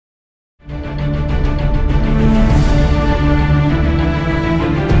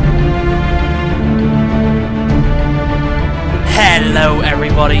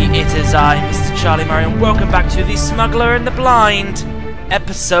everybody, it is I, Mr. Charlie Murray, and welcome back to the Smuggler in the Blind,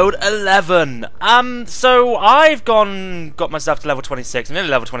 episode 11. So I've got myself to level 26, I'm nearly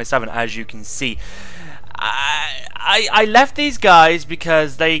level 27, as you can see. I left these guys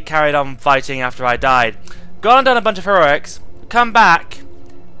because they carried on fighting after I died. Gone and done a bunch of heroics, come back,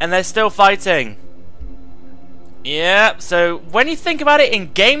 and they're still fighting. Yeah, so when you think about it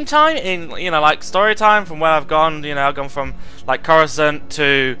in game time, in like story time, from where I've gone, I've gone from like Coruscant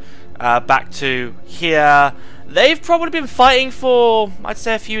to back to here. They've probably been fighting for, I'd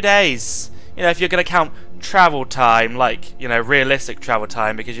say, a few days. If you're gonna count travel time, like realistic travel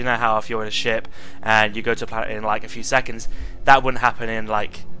time, because you know how if you're in a ship and you go to a planet in like a few seconds, that wouldn't happen in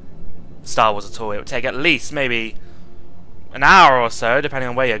like Star Wars at all. It would take at least maybe an hour or so, depending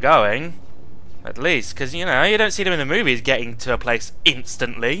on where you're going. At least, because, you don't see them in the movies getting to a place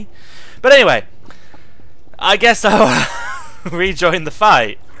instantly. But anyway, I guess I'll rejoin the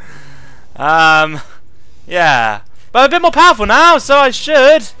fight. Yeah. But I'm a bit more powerful now, so I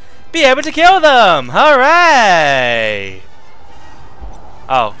should be able to kill them! Hooray!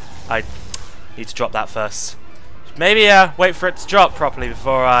 Oh, I need to drop that first. Maybe wait for it to drop properly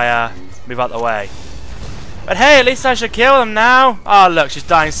before I move out the way. But hey, at least I should kill them now. Oh, look, she's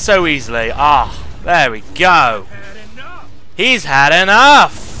dying so easily. Ah, there we go. He's had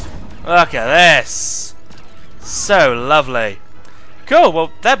enough. Look at this. So lovely. Cool,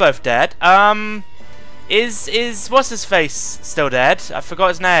 well, they're both dead. Is what's his face still dead? I forgot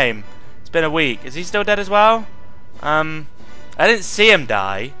his name. It's been a week. Is he still dead as well? I didn't see him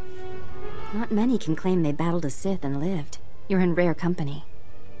die. Not many can claim they battled a Sith and lived. You're in rare company.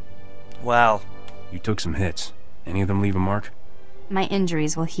 Well, you took some hits. Any of them leave a mark? My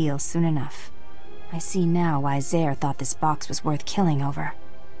injuries will heal soon enough. I see now why Zare thought this box was worth killing over.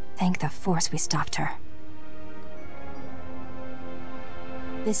 Thank the Force we stopped her.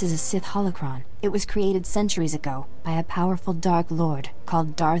 This is a Sith holocron. It was created centuries ago by a powerful Dark Lord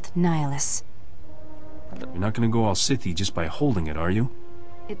called Darth Nihilus. You're not gonna go all Sithy just by holding it, are you?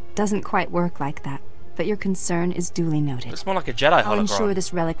 It doesn't quite work like that, but your concern is duly noted. it's more like a Jedi holocron. I'll ensure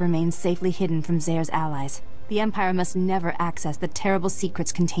this relic remains safely hidden from Zare's allies. The Empire must never access the terrible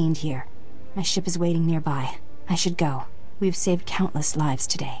secrets contained here. My ship is waiting nearby. I should go. We've saved countless lives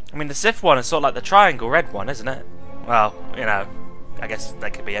today. I mean, the Sith one is sort of like the triangle red one, isn't it? Well, I guess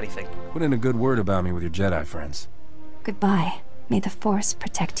that could be anything. Put in a good word about me with your Jedi friends. Goodbye. May the Force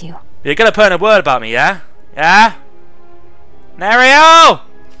protect you. You're gonna put in a word about me, yeah? Yeah? Nerio!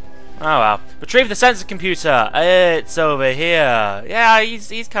 Oh well. Retrieve the sensor computer. It's over here. Yeah,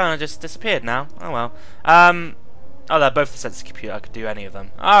 he's kind of just disappeared now. Oh well. Oh, they're both the sensor computer. I could do any of them.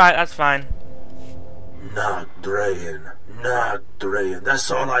 Alright, that's fine. Not Drayan. Not Drayan.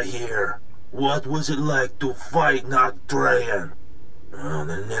 That's all I hear. What was it like to fight Not Drayan?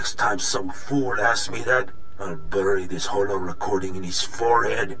 The next time some fool asks me that, I'll bury this holo recording in his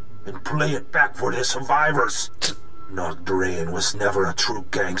forehead and play it back for the survivors. Not Drayan was never a true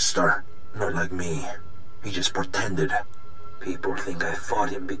gangster. Not like me. He just pretended. People think I fought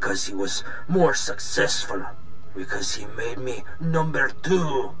him because he was more successful. Because he made me number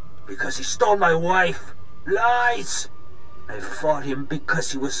 2. Because he stole my wife. Lies! I fought him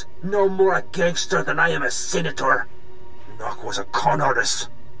because he was no more a gangster than I am a senator. Nock was a con artist.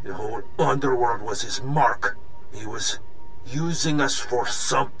 The whole underworld was his mark. He was using us for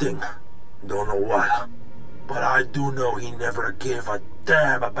something. Don't know what. But I do know he never gave a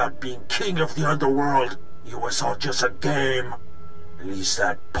damn about being king of the underworld. It was all just a game. At least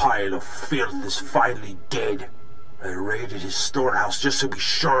that pile of filth is finally dead. I raided his storehouse just to be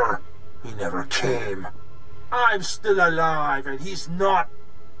sure. He never came. I'm still alive and he's not.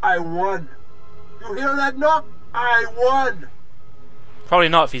 I won. You hear that, Nock? I won. Probably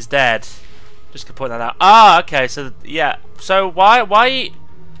not if he's dead. Just to point that out. Ah, okay. So yeah. So why?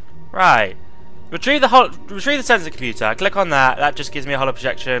 Right. Retrieve the sensor computer. Click on that. That just gives me a holo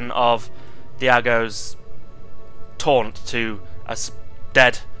projection of Diago's taunt to a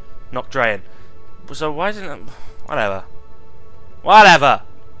dead Nock Drayan. So why didn't? Whatever.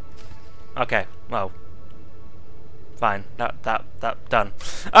 Okay. Well. Fine. That done.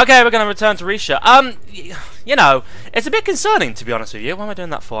 Okay, we're gonna return to Risha. It's a bit concerning, to be honest with you. What am I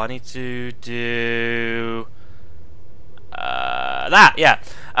doing that for? I need to do that. Yeah.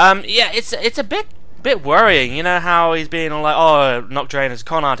 Yeah. It's a bit worrying. You know how he's being all like, oh, Nock Drayan is a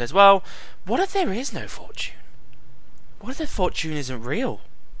con artist. Well, what if there is no fortune? What if the fortune isn't real?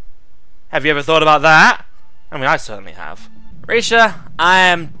 Have you ever thought about that? I mean, I certainly have. Risha, I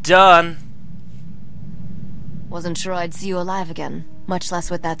am done. Wasn't sure I'd see you alive again, much less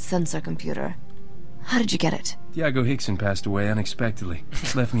with that sensor computer. How did you get it? Diego Hickson passed away unexpectedly.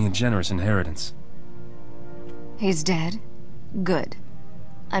 Left me a generous inheritance. He's dead? Good.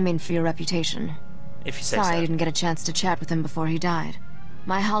 I mean, for your reputation. If you say Sorry I so. didn't get a chance to chat with him before he died.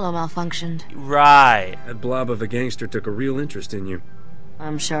 My holo malfunctioned. Right. That blob of a gangster took a real interest in you.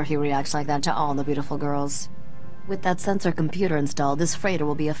 I'm sure he reacts like that to all the beautiful girls. With that sensor computer installed, this freighter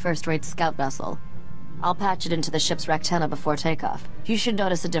will be a first-rate scout vessel. I'll patch it into the ship's rectenna before takeoff. You should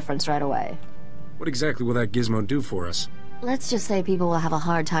notice a difference right away. What exactly will that gizmo do for us? Let's just say people will have a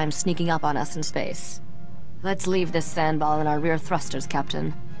hard time sneaking up on us in space. Let's leave this sandball in our rear thrusters,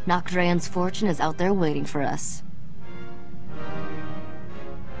 Captain. Nokdrayan's fortune is out there waiting for us.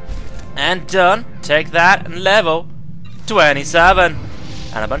 And done. Take that and level 27.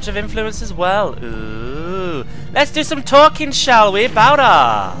 And a bunch of influence as well. Ooh. Let's do some talking, shall we, about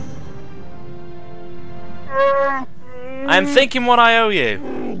her? I'm thinking what I owe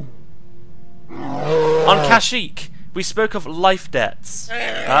you. On Kashyyyk, we spoke of life debts.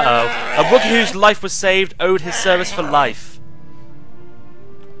 Uh-oh. A Wookiee whose life was saved owed his service for life.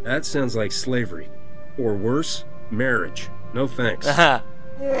 That sounds like slavery. Or worse, marriage. No thanks. I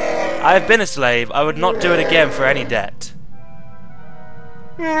have been a slave. I would not do it again for any debt.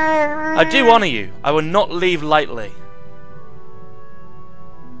 I do honor you. I will not leave lightly.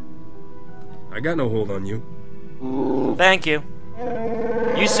 I got no hold on you. Thank you.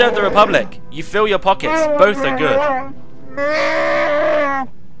 You serve the Republic. You fill your pockets. Both are good.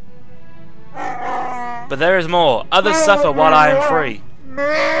 But there is more. Others suffer while I am free.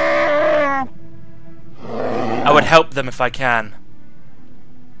 I would help them if I can.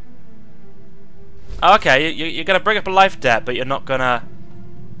 Okay, you're gonna bring up a life debt, but you're not gonna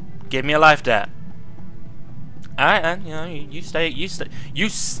give me a life debt. Alright then, you know, you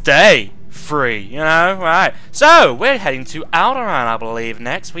stay free, you know, right. So, we're heading to Alderaan, I believe,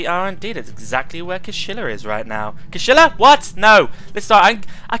 next. We are indeed. It's exactly where Kashilla is right now. Kashilla? What? No. Let's start.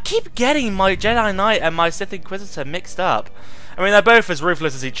 I keep getting my Jedi Knight and my Sith Inquisitor mixed up. I mean, they're both as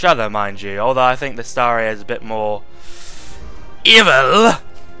ruthless as each other, mind you, although I think the Starry is a bit more evil,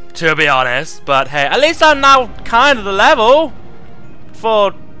 to be honest. But hey, at least I'm now kind of the level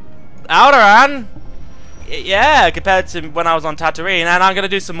for Alderaan. Yeah, compared to when I was on Tatooine, and I'm going to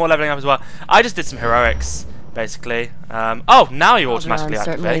do some more leveling up as well. I just did some heroics, basically. Oh, now you automatically Alderaan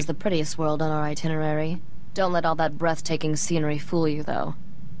certainly activate. is the prettiest world on our itinerary. Don't let all that breathtaking scenery fool you, though.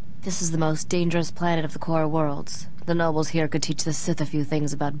 This is the most dangerous planet of the core worlds. The nobles here could teach the Sith a few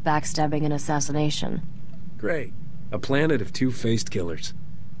things about backstabbing and assassination. Great. A planet of two-faced killers.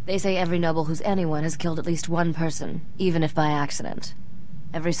 They say every noble who's anyone has killed at least one person, even if by accident.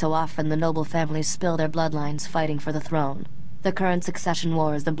 Every so often, the noble families spill their bloodlines fighting for the throne. The current succession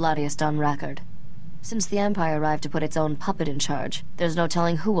war is the bloodiest on record. Since the Empire arrived to put its own puppet in charge, there's no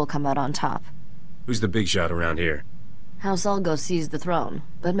telling who will come out on top. Who's the big shot around here? House Ulgo seized the throne,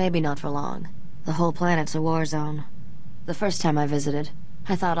 but maybe not for long. The whole planet's a war zone. The first time I visited,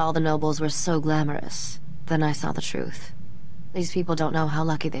 I thought all the nobles were so glamorous. Then I saw the truth. These people don't know how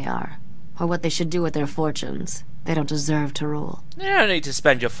lucky they are, or what they should do with their fortunes. They don't deserve to rule. You don't need to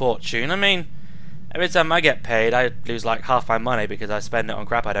spend your fortune. I mean, every time I get paid, I lose like half my money because I spend it on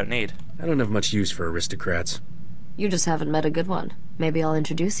crap I don't need. I don't have much use for aristocrats. You just haven't met a good one. Maybe I'll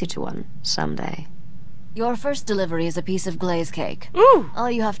introduce you to one someday. Your first delivery is a piece of glaze cake. Ooh!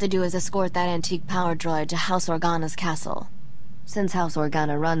 All you have to do is escort that antique power droid to House Organa's castle. Since House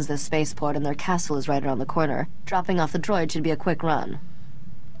Organa runs this spaceport and their castle is right around the corner, dropping off the droid should be a quick run.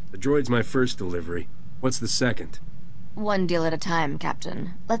 The droid's my first delivery. What's the second? One deal at a time,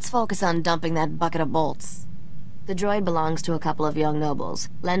 Captain. Let's focus on dumping that bucket of bolts. The droid belongs to a couple of young nobles,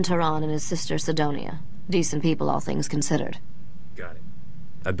 Len Taran and his sister Sidonia. Decent people, all things considered. Got it.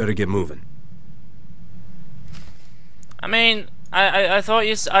 I'd better get moving. I mean, I thought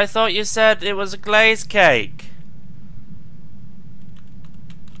you said it was a glazed cake.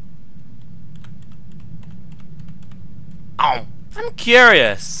 Oh, I'm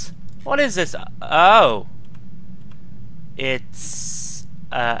curious. What is this? Oh, it's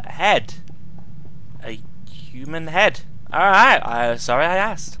a head, a human head. All right. Sorry I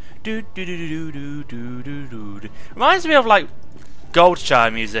asked. Do do do do do do do do. Reminds me of like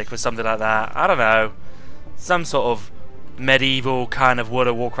Goldshire music or something like that. I don't know, some sort of medieval kind of World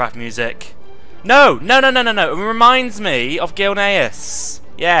of Warcraft music. No. It reminds me of Gilneas.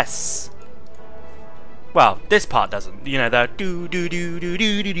 Yes. Well, this part doesn't. You know, the do do do do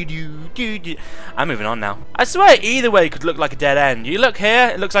do do do do do. I'm moving on now. I swear either way could look like a dead end. You look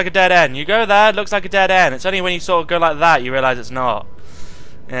here, it looks like a dead end. You go there, it looks like a dead end. It's only when you sort of go like that you realise it's not.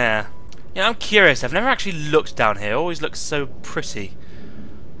 Yeah. Yeah, I'm curious. I've never actually looked down here. It always looks so pretty.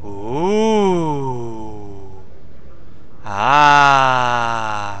 Ooh.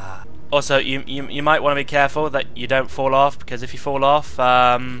 Ah. Also, you might want to be careful that you don't fall off, because if you fall off,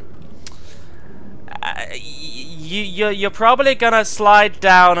 you're probably gonna slide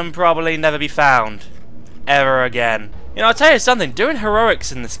down and probably never be found ever again. You know, I'll tell you something. Doing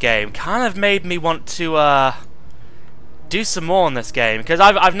heroics in this game kind of made me want to do some more in this game, because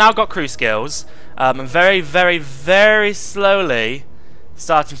I've now got crew skills. I'm very, very, very slowly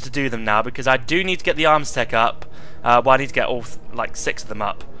starting to do them now, because I do need to get the arms tech up. Well, I need to get all like 6 of them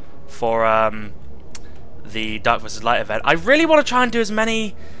up for the Dark vs. Light event. I really want to try and do as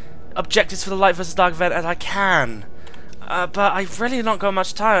many objectives for the Light vs. Dark event as I can, but I've really not got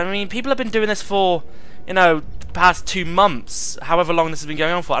much time. I mean, people have been doing this for, you know, the past 2 months, however long this has been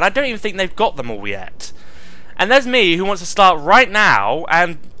going on for, and I don't even think they've got them all yet. And there's me who wants to start right now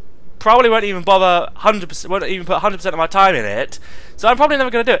and probably won't even bother 100%, won't even put 100% of my time in it, so I'm probably never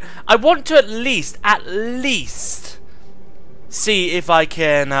going to do it. I want to at least see if I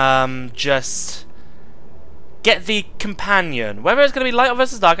can just get the companion. Whether it's going to be light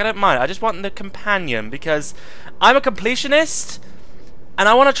versus dark, I don't mind. I just want the companion, because I'm a completionist and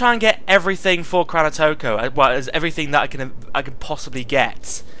I want to try and get everything for Kranitoko, well, as everything that I can possibly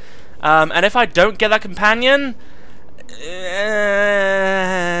get. And if I don't get that companion,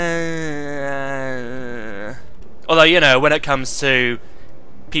 although, you know, when it comes to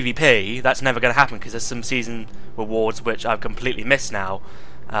PvP, that's never going to happen, because there's some season rewards which I've completely missed now.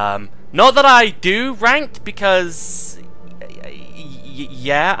 Not that I do ranked, because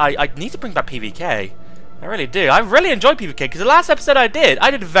yeah, I need to bring back PvK. I really do. I really enjoy PvK, because the last episode I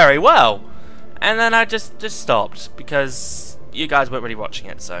did very well, and then I just stopped because you guys weren't really watching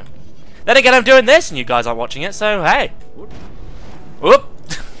it. So then again, I'm doing this and you guys aren't watching it, so hey. Whoop.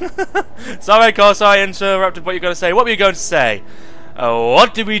 Sorry, Corso, I interrupted what you're going to say. What were you going to say?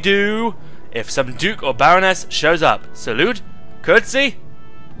 What do we do if some Duke or Baroness shows up? Salute? Curtsy?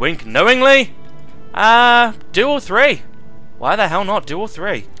 Wink knowingly? Do all 3. Why the hell not do all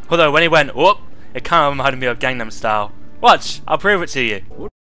 3? Although when he went, whoop, it kind of reminded me of Gangnam Style. Watch, I'll prove it to you.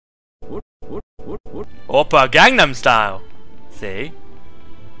 Oppa Gangnam Style. See?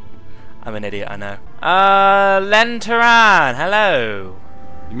 I'm an idiot, I know. Alderaan, hello.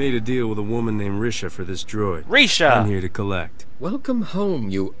 You made a deal with a woman named Risha for this droid. Risha! I'm here to collect. Welcome home,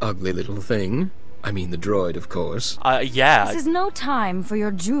 you ugly little thing. I mean the droid, of course. Yeah. This is no time for your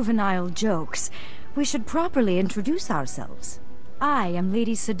juvenile jokes. We should properly introduce ourselves. I am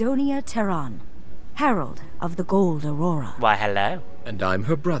Lady Sidonia Terran, Herald of the Gold Aurora. Why, hello. And I'm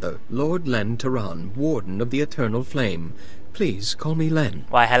her brother, Lord Len Terran, Warden of the Eternal Flame. Please call me Len.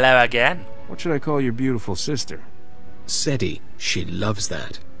 Why, hello again. What should I call your beautiful sister? Seti. She loves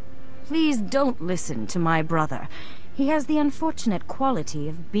that. Please don't listen to my brother. He has the unfortunate quality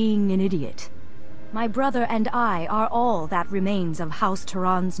of being an idiot. My brother and I are all that remains of House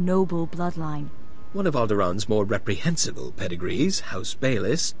Terran's noble bloodline. One of Alderaan's more reprehensible pedigrees, House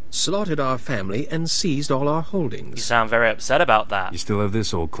Bayless, slaughtered our family and seized all our holdings. You sound very upset about that. You still have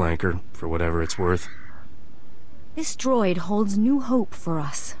this old clanker, for whatever it's worth. This droid holds new hope for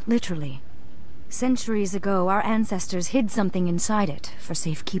us, literally. Centuries ago, our ancestors hid something inside it for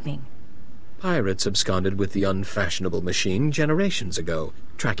safekeeping. Pirates absconded with the unfashionable machine generations ago.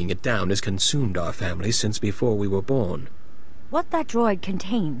 Tracking it down has consumed our family since before we were born. What that droid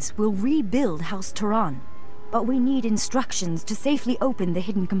contains will rebuild House Terran. But we need instructions to safely open the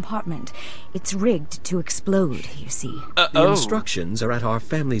hidden compartment. It's rigged to explode, you see. The instructions are at our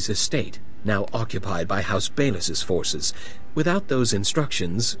family's estate, now occupied by House Bayless's forces. Without those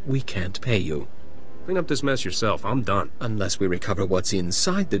instructions, we can't pay you. Clean up this mess yourself. I'm done. Unless we recover what's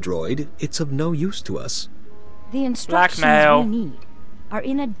inside the droid, it's of no use to us. The instructions Blackmail. we need are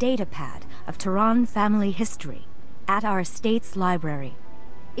in a datapad of Terran family history at our estate's library.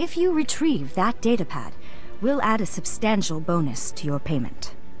 If you retrieve that datapad, we'll add a substantial bonus to your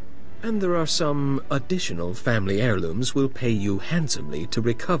payment. And there are some additional family heirlooms we'll pay you handsomely to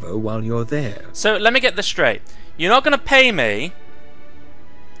recover while you're there. So let me get this straight. You're not going to pay me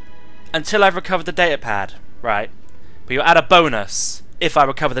until I've recovered the datapad, right? But you'll add a bonus if I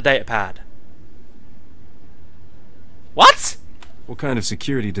recover the datapad. What? What kind of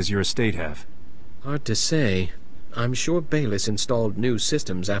security does your estate have? Hard to say. I'm sure Bayless installed new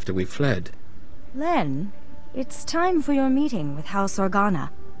systems after we fled. Len, it's time for your meeting with House Organa.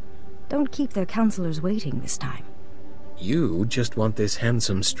 Don't keep their counselors waiting this time. You just want this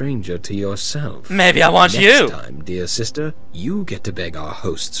handsome stranger to yourself. Maybe I want you. Next time, dear sister, you get to beg our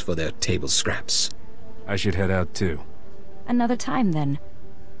hosts for their table scraps. I should head out too. Another time, then.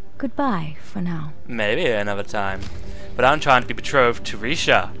 Goodbye for now. Maybe another time. But I'm trying to be betrothed to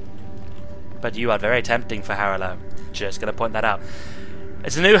Risha. But you are very tempting for Haralow. Just gonna point that out.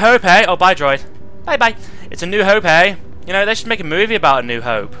 It's A New Hope, eh? Oh, bye, droid. Bye-bye. It's A New Hope, eh? You know, they should make a movie about A New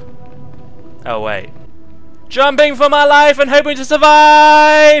Hope. Oh, wait. Jumping for my life and hoping to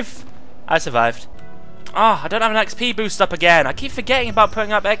survive! I survived. Oh, I don't have an XP boost up again. I keep forgetting about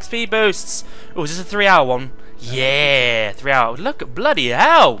putting up XP boosts. Oh, is this a 3-hour one? Yeah, 3 hour. Look at bloody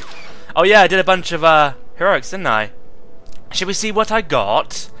hell. Oh yeah, I did a bunch of heroics, didn't I? Should we see what I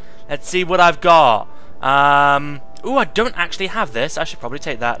got? Let's see what I've got. Ooh, I don't actually have this. I should probably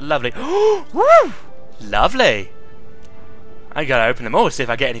take that. Lovely. Woo! Lovely. I gotta open them all, see if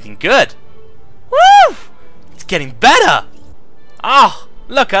I get anything good. Woo! It's getting better. Oh,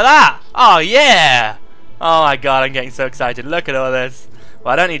 look at that. Oh yeah. Oh my god, I'm getting so excited. Look at all this.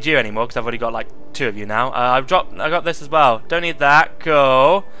 Well, I don't need you anymore because I've already got like 2 of you now. I got this as well. Don't need that.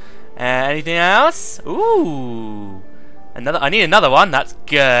 Cool. Anything else? Ooh. I need another one. That's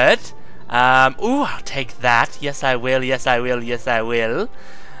good. Ooh, I'll take that. Yes, I will. Yes, I will. Yes, I will.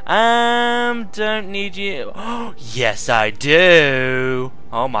 Don't need you. Oh, yes, I do.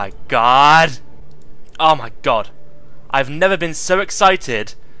 Oh my god. Oh my god. I've never been so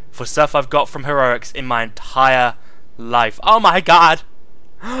excited for stuff I've got from heroics in my entire life. Oh my god.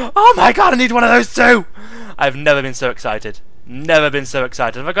 Oh my god, I need one of those too! I've never been so excited. Never been so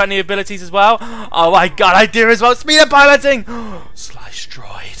excited. Have I got any abilities as well? Oh my god, I do as well. Speed of piloting! Slice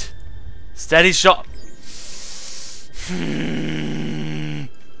droid. Steady shot.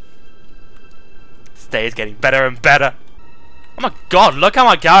 This day is getting better and better. Oh my god, look how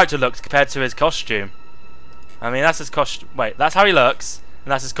my character looks compared to his costume. I mean, that's his costume. Wait, that's how he looks,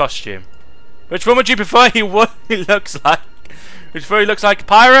 and that's his costume. Which one would you prefer he looks like? Would you prefer he looks like a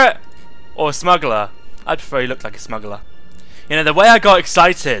pirate or a smuggler? I'd prefer he looked like a smuggler. You know, the way I got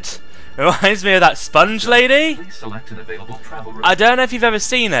excited reminds me of that sponge lady. I don't know if you've ever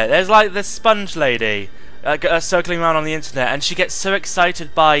seen it. There's like this sponge lady circling around on the internet, and she gets so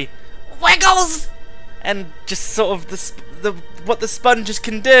excited by wiggles and just sort of what the sponges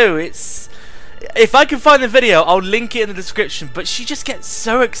can do. It's, if I can find the video, I'll link it in the description. But she just gets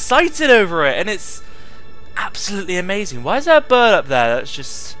so excited over it, and it's absolutely amazing. Why is there a bird up there that's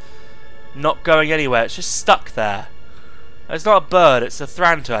just not going anywhere? It's just stuck there. It's not a bird, it's a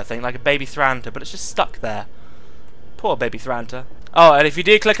Thrantor, I think, like a baby Thrantor, but it's just stuck there. Poor baby Thrantor. Oh, and if you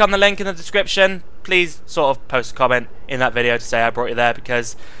do click on the link in the description, please sort of post a comment in that video to say I brought you there,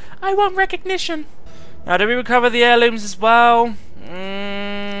 because I want recognition. Now, do we recover the heirlooms as well?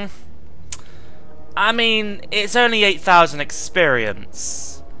 I mean, it's only 8,000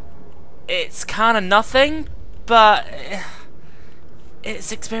 experience. It's kind of nothing, but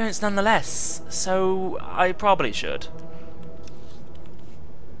it's experience nonetheless, so I probably should.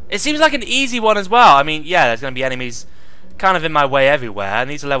 It seems like an easy one as well. I mean, yeah, there's going to be enemies kind of in my way everywhere, and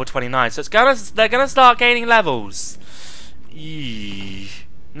these are level 29, so they're going to start gaining levels. Eee.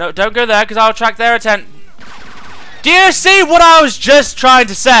 No, don't go there, because I'll attract their attention. Do you see what I was just trying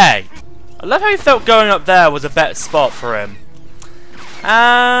to say? I love how he felt going up there was a better spot for him.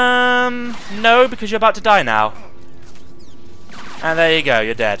 No, because you're about to die now. And there you go,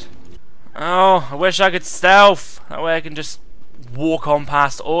 you're dead. Oh, I wish I could stealth. That way I can just walk on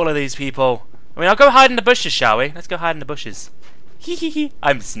past all of these people. I mean, I'll go hide in the bushes, shall we? Let's go hide in the bushes. Hee hee hee.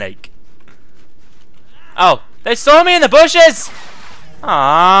 I'm Snake. Oh, they saw me in the bushes!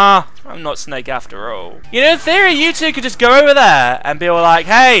 Ah, I'm not Snake after all. You know, in theory, you two could just go over there and be all like,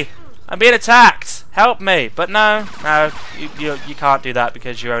 hey, I'm being attacked. Help me. But no, you can't do that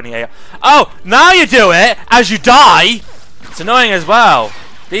because you're only a... Oh, now you do it as you die. It's annoying as well.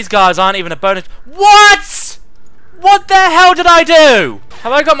 These guys aren't even a bonus. What? What the hell did I do?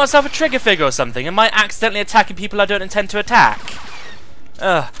 Have I got myself a trigger figure or something? Am I accidentally attacking people I don't intend to attack?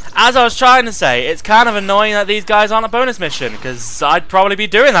 As I was trying to say, it's kind of annoying that these guys aren't a bonus mission, because I'd probably be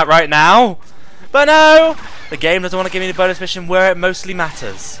doing that right now. But no, the game doesn't want to give me the bonus mission where it mostly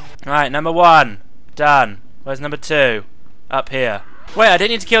matters. Alright, number 1. Done. Where's number 2? Up here. Wait, I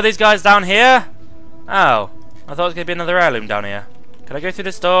didn't need to kill these guys down here? Oh, I thought it was going to be another heirloom down here. Can I go through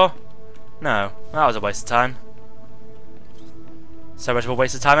this door? No, that was a waste of time. So much of a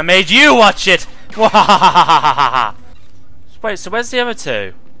waste of time, I made you watch it! Wait, so where's the other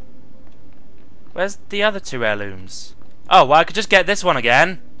 2? Where's the other 2 heirlooms? Oh, well, I could just get this one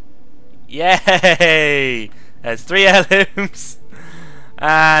again. Yay! There's 3 heirlooms.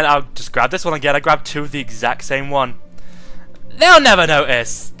 And I'll just grab this one again. I grabbed 2 of the exact same one. They'll never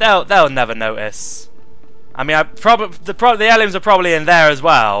notice. They'll never notice. I mean, the heirlooms are probably in there as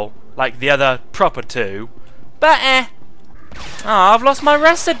well, like the other proper 2. But oh, I've lost my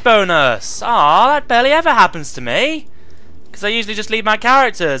rested bonus. Oh, that barely ever happens to me. Because I usually just leave my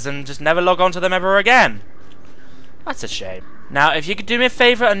characters and just never log on to them ever again. That's a shame. Now, if you could do me a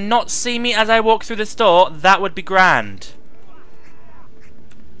favour and not see me as I walk through this door, that would be grand.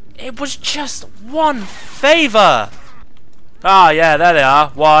 It was just one favour! Ah, yeah, there they are.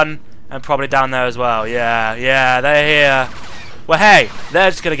 One, and probably down there as well. Yeah, they're here. Well, hey, they're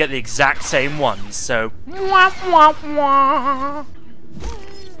just going to get the exact same ones, so...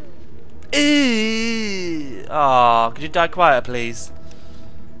 Oh, could you die quieter, please?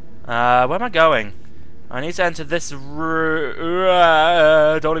 Where am I going? I need to enter this room.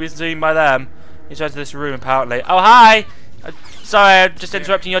 Don't want to be seen by them. I need to enter this room, apparently. Oh, hi! Sorry, I'm just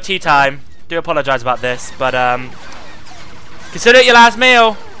interrupting your tea time. Do apologise about this, but, consider it your last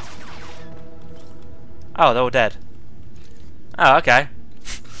meal! Oh, they're all dead. Oh, okay.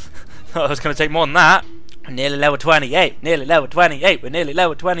 Thought it was going to take more than that. We're nearly level 28. Nearly level 28. We're nearly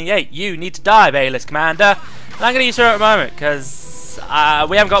level 28. You need to die, Bayless Commander. And I'm going to use her at the moment, because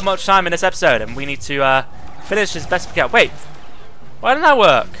we haven't got much time in this episode, and we need to finish as best we can. Wait. Why didn't that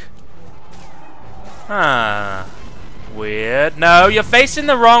work? Huh. Weird. No, you're facing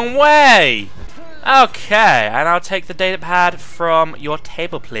the wrong way. Okay, and I'll take the data pad from your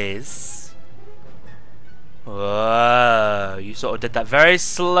table, please. Whoa, you sort of did that very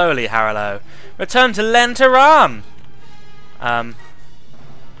slowly, Haralow. Return to Lenteran.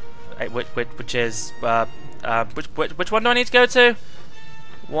 Which is which one do I need to go to?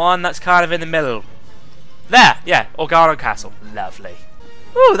 One that's kind of in the middle. There, yeah, Organo Castle. Lovely.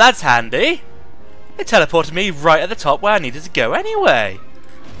 Ooh, that's handy. It teleported me right at the top where I needed to go anyway.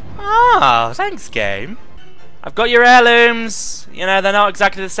 Ah, thanks, game. I've got your heirlooms. You know, they're not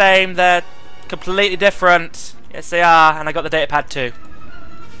exactly the same. They're completely different. Yes, they are. And I got the data pad too.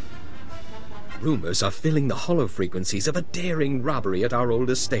 Rumors are filling the hollow frequencies of a daring robbery at our old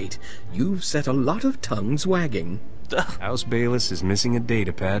estate. You've set a lot of tongues wagging. House Bayless is missing a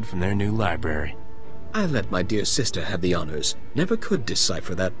datapad from their new library. I'll let my dear sister have the honors. Never could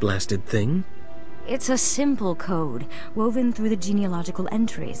decipher that blasted thing. It's a simple code, woven through the genealogical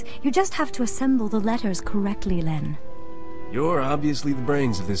entries. You just have to assemble the letters correctly, Len. You're obviously the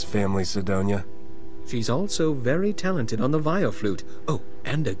brains of this family, Sidonia. She's also very talented on the violflute. Oh,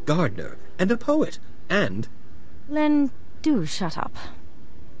 and a gardener, and a poet, and... Len, do shut up.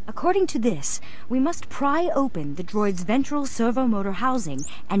 According to this, we must pry open the droid's ventral servomotor housing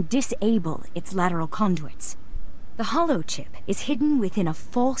and disable its lateral conduits. The hollow chip is hidden within a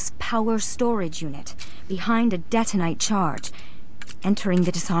false power storage unit, behind a detonite charge, entering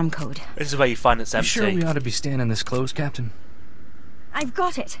the disarm code. This is where you find it's empty. You sure we ought to be standing this close, Captain? I've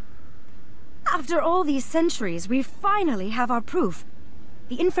got it! After all these centuries, we finally have our proof.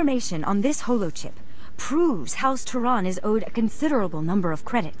 The information on this holochip proves House SWTOR is owed a considerable number of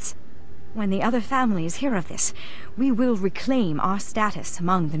credits. When the other families hear of this, we will reclaim our status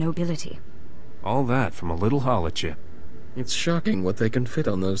among the nobility. All that from a little holochip. It's shocking what they can fit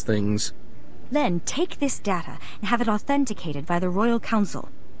on those things. Then take this data and have it authenticated by the Royal Council.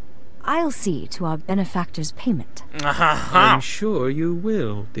 I'll see to our benefactor's payment. I'm sure you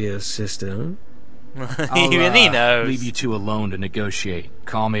will, dear sister. He really knows. Leave you two alone to negotiate.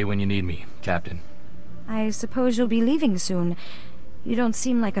 Call me when you need me, Captain. I suppose you'll be leaving soon. You don't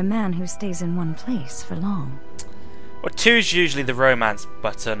seem like a man who stays in one place for long. Well, 2's usually the romance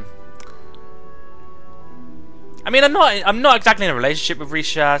button. I mean, I'm not exactly in a relationship with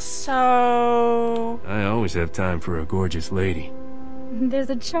Risha, so... I always have time for a gorgeous lady.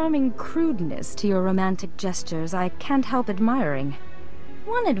 There's a charming crudeness to your romantic gestures I can't help admiring.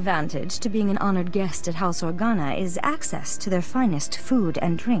 One advantage to being an honored guest at House Organa is access to their finest food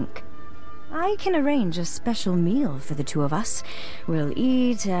and drink. I can arrange a special meal for the two of us. We'll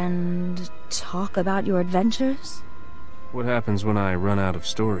eat and talk about your adventures. What happens when I run out of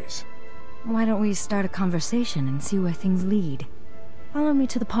stories? Why don't we start a conversation and see where things lead? Follow me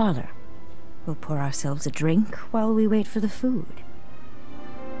to the parlor. We'll pour ourselves a drink while we wait for the food.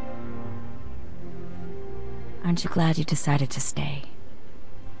 Aren't you glad you decided to stay?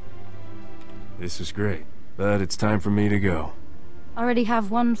 This is great, but it's time for me to go. Already have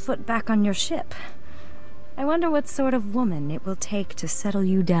one foot back on your ship. I wonder what sort of woman it will take to settle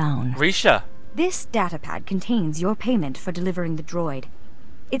you down. Risha. This datapad contains your payment for delivering the droid.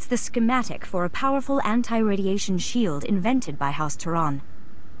 It's the schematic for a powerful anti-radiation shield invented by House SWTOR.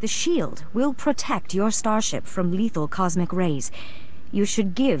 The shield will protect your starship from lethal cosmic rays. You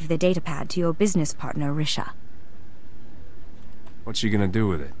should give the datapad to your business partner, Risha. What's she gonna do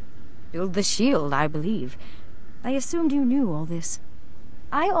with it? Build the shield, I believe. I assumed you knew all this.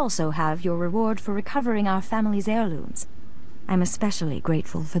 I also have your reward for recovering our family's heirlooms. I'm especially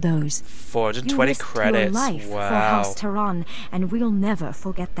grateful for those. 420 credits. Your life wow. for House SWTOR, and we'll never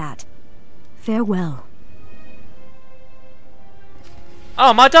forget that. Farewell. Oh,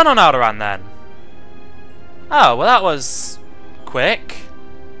 am I done on Alderaan then? Oh, well that was quick.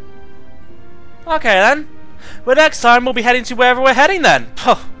 Okay then. Well, next time we'll be heading to wherever we're heading then.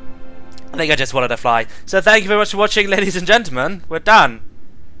 I think I just wanted to fly. So thank you very much for watching, ladies and gentlemen. We're done.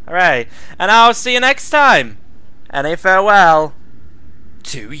 Hooray. And I'll see you next time. And a farewell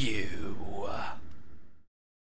to you.